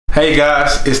Hey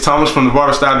guys, it's Thomas from the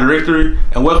Barber Style Directory,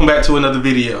 and welcome back to another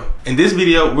video. In this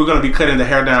video, we're going to be cutting the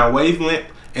hair down wavelength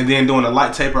and then doing a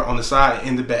light taper on the side and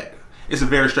in the back. It's a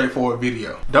very straightforward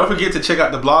video. Don't forget to check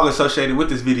out the blog associated with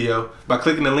this video by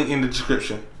clicking the link in the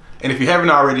description. And if you haven't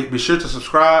already, be sure to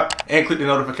subscribe and click the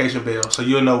notification bell so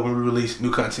you'll know when we release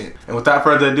new content. And without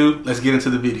further ado, let's get into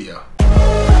the video.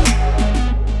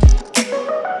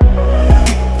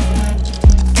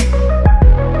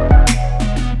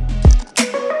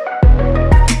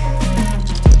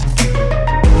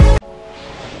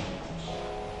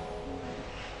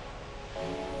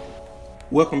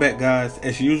 Welcome back guys.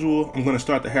 As usual, I'm going to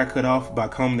start the haircut off by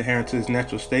combing the hair into its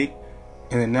natural state.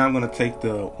 And then now I'm going to take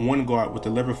the one guard with the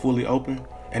lever fully open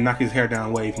and knock his hair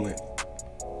down wavelength.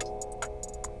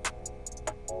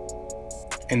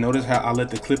 And notice how I let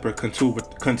the clipper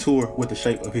contour with the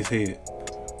shape of his head.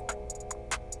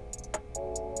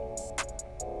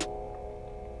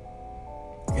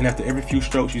 And after every few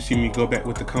strokes you see me go back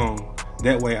with the comb.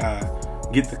 That way I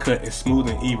get the cut as smooth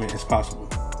and even as possible.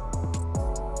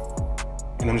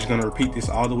 And I'm just going to repeat this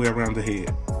all the way around the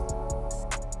head,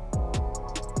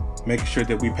 making sure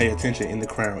that we pay attention in the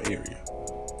crown area.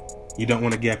 You don't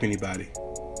want to gap anybody.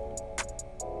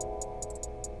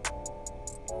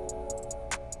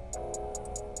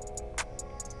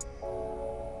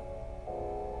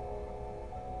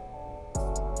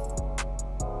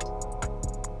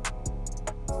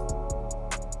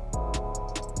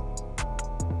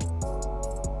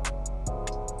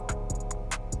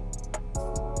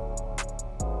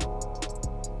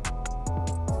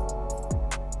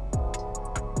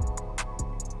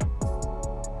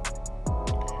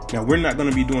 Now we're not going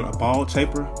to be doing a bald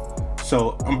taper,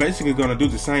 so I'm basically going to do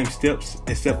the same steps,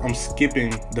 except I'm skipping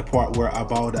the part where I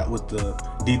balled out with the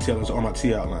detailers on my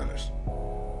T-outliners.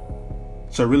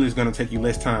 So really it's going to take you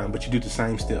less time, but you do the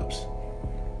same steps.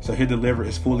 So here the lever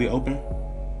is fully open,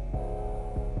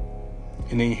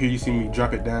 and then here you see me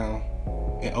drop it down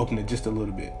and open it just a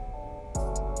little bit.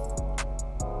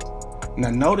 Now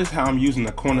notice how I'm using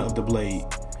the corner of the blade.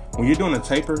 When you're doing a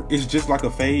taper, it's just like a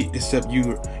fade, except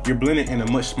you're blending in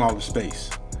a much smaller space.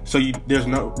 So there's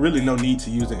really no need to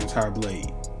use the entire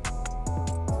blade.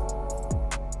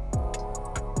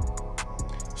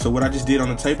 So what I just did on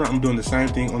the taper, I'm doing the same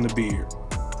thing on the beard.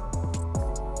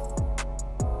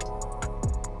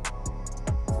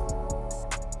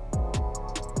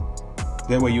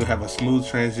 That way you'll have a smooth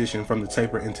transition from the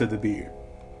taper into the beard.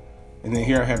 And then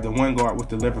here I have the one guard with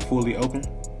the lever fully open.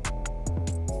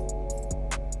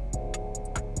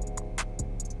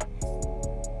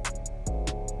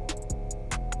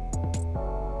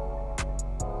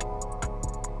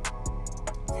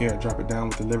 Here I drop it down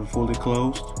with the lever fully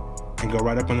closed and go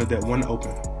right up under that one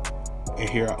open. And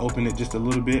here I open it just a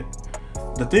little bit.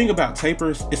 The thing about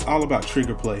tapers, it's all about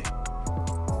trigger play.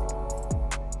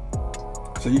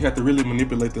 So you have to really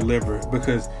manipulate the lever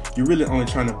because you're really only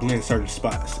trying to blend certain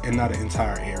spots and not an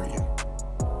entire area.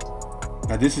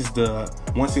 Now this is the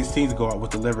 1/16 guard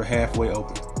with the lever halfway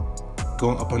open,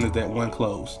 going up under that one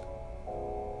closed.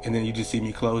 And then you just see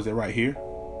me close it right here.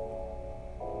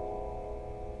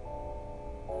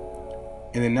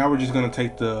 And then now we're just going to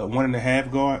take the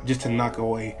 1.5 guard just to knock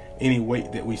away any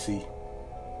weight that we see.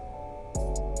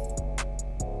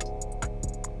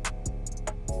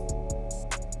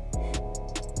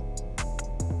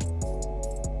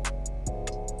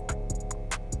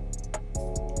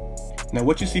 Now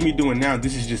what you see me doing now,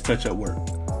 this is just touch-up work.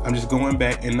 I'm just going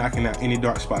back and knocking out any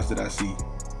dark spots that I see.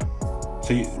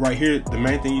 So right here, the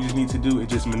main thing you just need to do is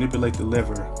just manipulate the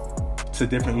lever to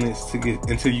different lengths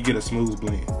until you get a smooth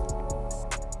blend.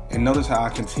 And notice how I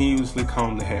continuously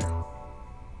comb the hair.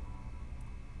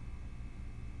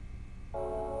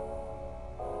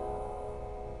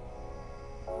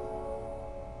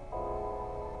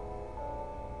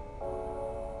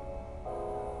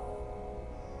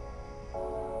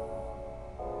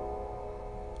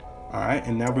 Alright,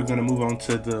 and now we're going to move on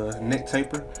to the neck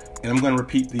taper. And I'm going to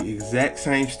repeat the exact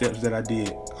same steps that I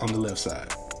did on the left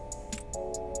side.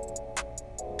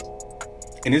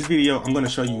 In this video, I'm going to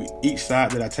show you each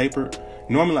side that I tapered.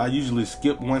 Normally, I usually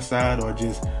skip one side or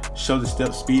just show the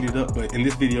steps speeded up, but in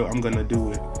this video, I'm going to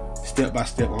do it step by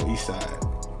step on each side.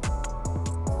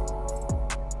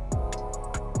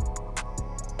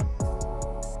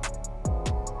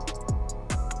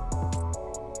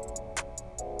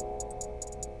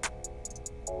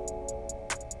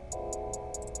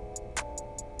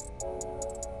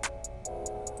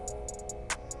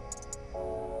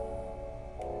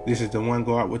 This is the one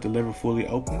guard with the lever fully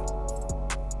open.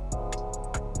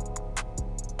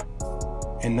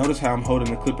 And notice how I'm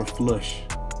holding the clipper flush.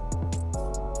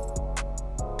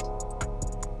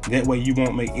 That way you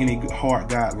won't make any hard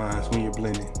guidelines when you're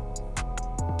blending.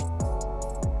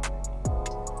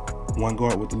 One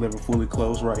guard with the lever fully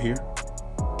closed right here.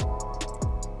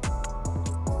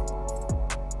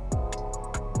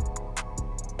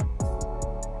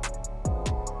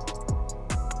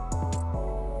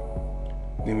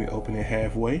 Then we open it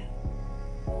halfway.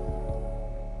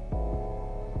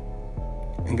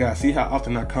 And guys, see how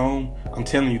often I comb? I'm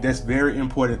telling you, that's very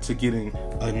important to getting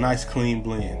a nice clean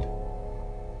blend.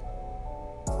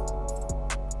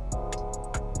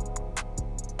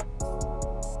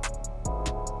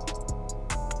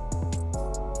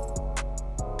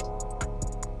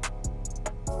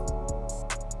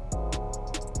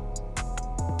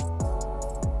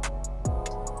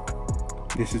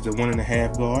 This is the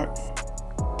 1.5 guard.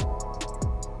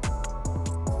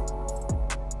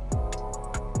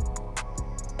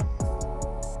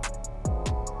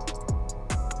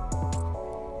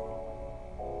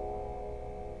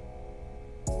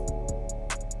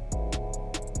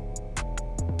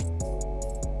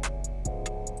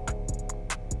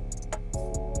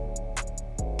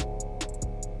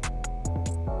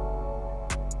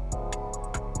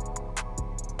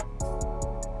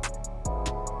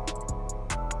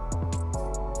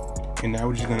 And now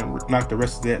we're just gonna knock the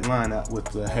rest of that line out with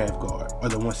the half guard or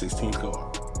the 1/16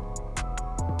 guard.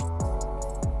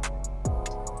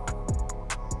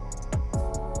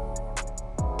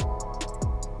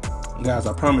 Guys,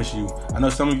 I promise you, I know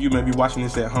some of you may be watching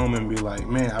this at home and be like,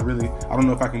 man, I don't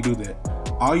know if I can do that.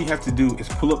 All you have to do is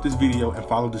pull up this video and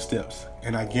follow the steps,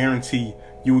 and I guarantee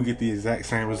you will get the exact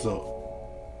same result.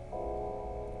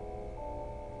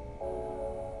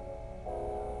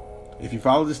 If you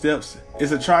follow the steps,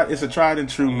 it's a tried and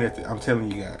true method. I'm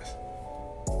telling you guys.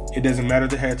 It doesn't matter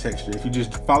the hair texture. If you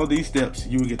just follow these steps,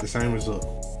 you will get the same result.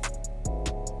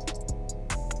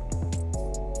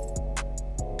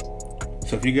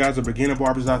 So if you guys are beginner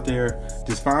barbers out there,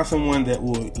 just find someone that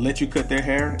will let you cut their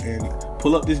hair and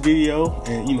pull up this video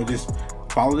and, you know, just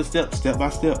follow the steps step by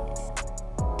step.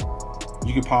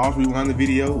 You can pause, rewind the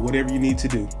video, whatever you need to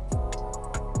do.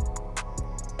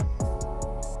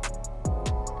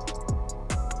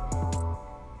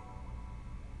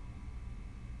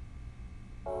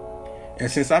 And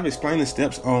since I've explained the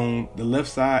steps on the left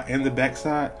side and the back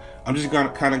side, I'm just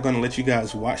kind of gonna let you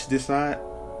guys watch this side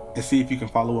and see if you can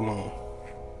follow along.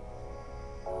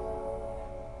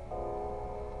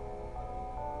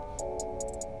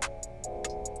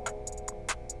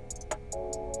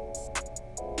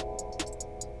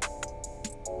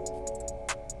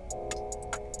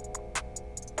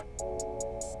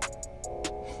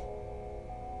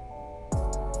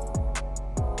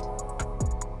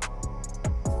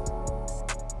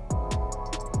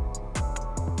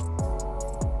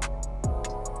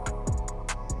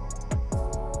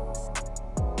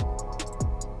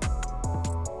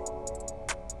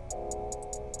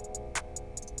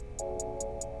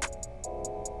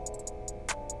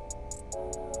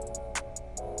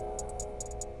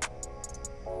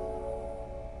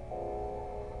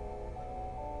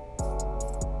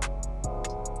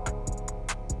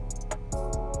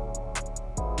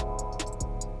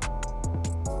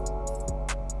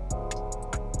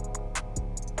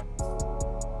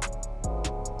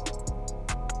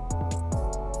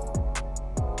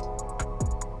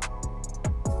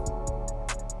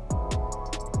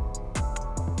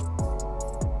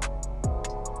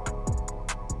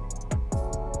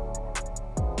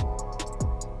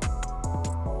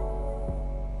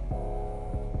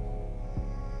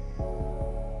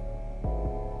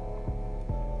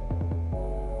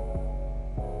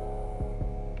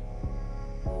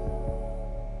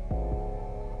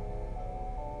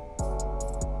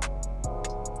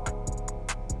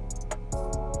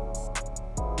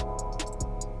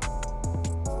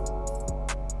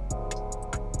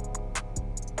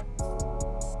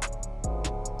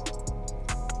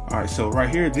 Alright, so right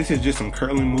here, this is just some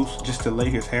curling mousse just to lay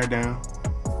his hair down.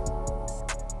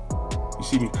 You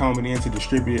see me combing in to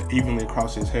distribute it evenly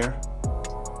across his hair.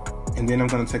 And then I'm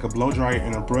going to take a blow dryer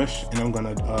and a brush and I'm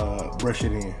going to brush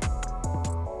it in.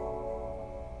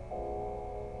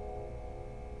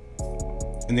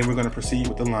 And then we're going to proceed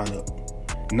with the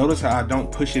lineup. Notice how I don't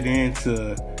push it in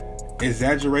to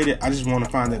exaggerate it. I just want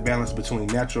to find that balance between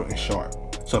natural and sharp.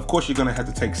 So of course you're going to have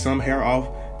to take some hair off.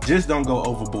 Just don't go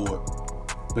overboard,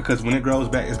 because when it grows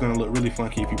back, it's going to look really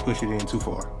funky if you push it in too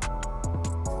far.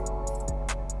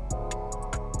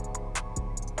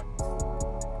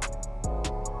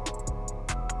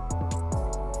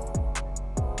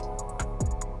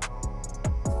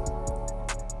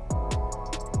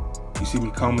 You see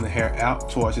me combing the hair out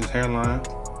towards his hairline,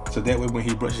 so that way when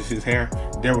he brushes his hair,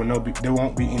 there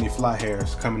won't be any fly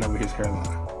hairs coming over his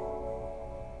hairline.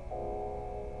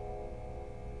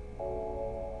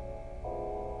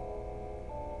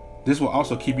 This will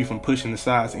also keep you from pushing the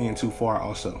sides in too far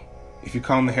also. If you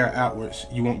comb the hair outwards,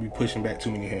 you won't be pushing back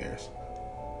too many hairs.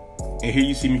 And here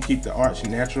you see me keep the arch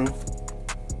natural.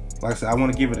 Like I said, I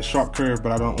want to give it a sharp curve,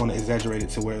 but I don't want to exaggerate it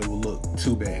to where it will look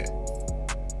too bad.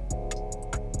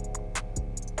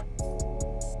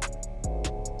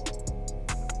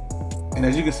 And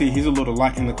as you can see, he's a little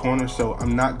light in the corner, so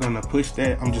I'm not going to push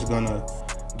that. I'm just going to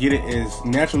get it as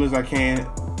natural as I can,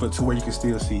 but to where you can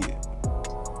still see it.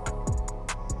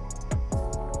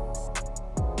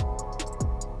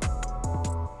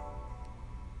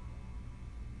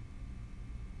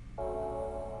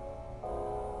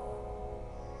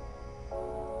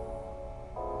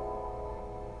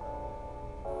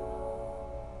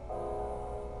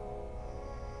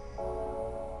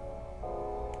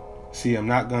 See, I'm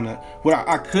not gonna, well,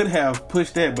 I could have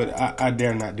pushed that, but I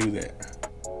dare not do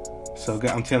that. So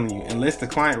I'm telling you, unless the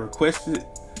client requests it,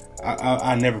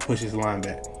 I never push his line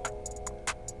back.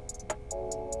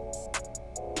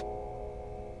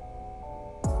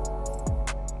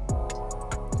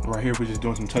 Right here, we're just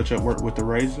doing some touch-up work with the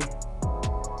razor.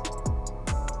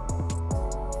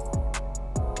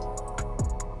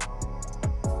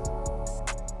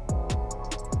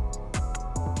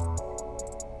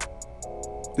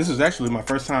 This was actually my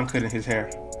first time cutting his hair.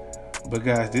 But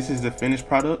guys, this is the finished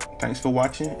product. Thanks for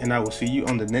watching, and I will see you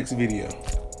on the next video.